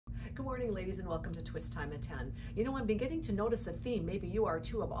Good morning, ladies, and welcome to Twist Time at 10. You know, I'm beginning to notice a theme, maybe you are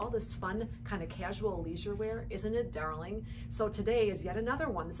too, of all this fun kind of casual leisure wear. Isn't it, darling? So today is yet another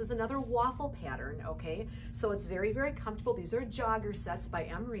one. This is another waffle pattern, okay? So it's very, very comfortable. These are jogger sets by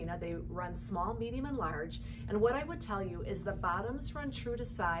Marina. They run small, medium, and large. And what I would tell you is the bottoms run true to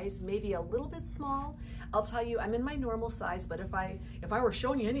size, maybe a little bit small. I'll tell you, I'm in my normal size, but if I were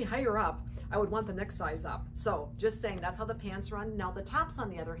showing you any higher up, I would want the next size up. So just saying, that's how the pants run. Now the tops, on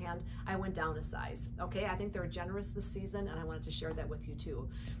the other hand, I went down a size, okay? I think they're generous this season, and I wanted to share that with you too.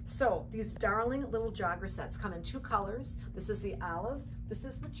 So these darling little jogger sets come in two colors. This is the olive, this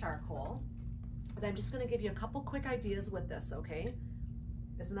is the charcoal. And I'm just gonna give you a couple quick ideas with this, okay?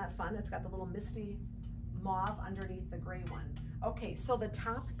 Isn't that fun? It's got the little misty mauve underneath the gray one. Okay, so the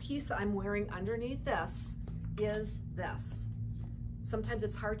top piece I'm wearing underneath this is this. Sometimes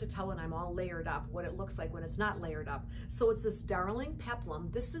it's hard to tell when I'm all layered up what it looks like when it's not layered up. So it's this darling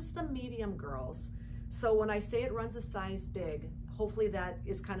peplum. This is the medium, girls. So when I say it runs a size big, hopefully that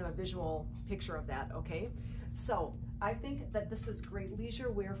is kind of a visual picture of that, okay? So I think that this is great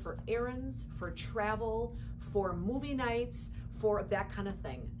leisure wear for errands, for travel, for movie nights, for that kind of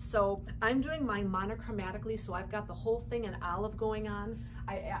thing. So I'm doing mine monochromatically, so I've got the whole thing in olive going on.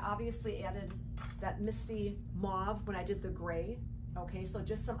 I obviously added that misty mauve when I did the gray. Okay, so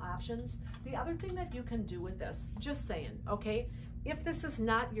just some options. The other thing that you can do with this, just saying, okay, if this is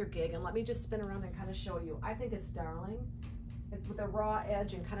not your gig, and let me just spin around and kind of show you, I think it's darling. It's with a raw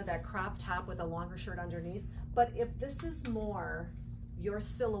edge and kind of that crop top with a longer shirt underneath. But if this is more your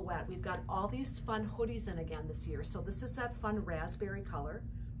silhouette, we've got all these fun hoodies in again this year. So this is that fun raspberry color.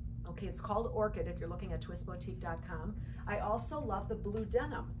 Okay, it's called Orchid if you're looking at twistboutique.com. I also love the blue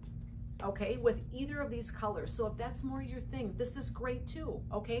denim. Okay, with either of these colors. So if that's more your thing, this is great too,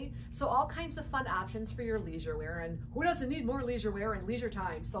 okay? So all kinds of fun options for your leisure wear, and who doesn't need more leisure wear and leisure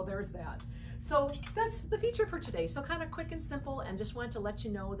time? So there's that. So that's the feature for today. So kind of quick and simple, and just wanted to let you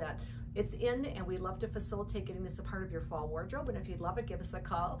know that it's in, and we'd love to facilitate getting this a part of your fall wardrobe. And if you'd love it, give us a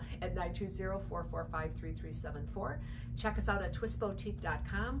call at 920-445-3374. Check us out at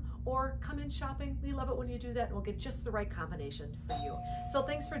twistboutique.com or come in shopping. We love it when you do that, and we'll get just the right combination for you. So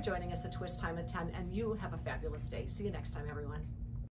thanks for joining us at Twist Time at 10, and you have a fabulous day. See you next time, everyone.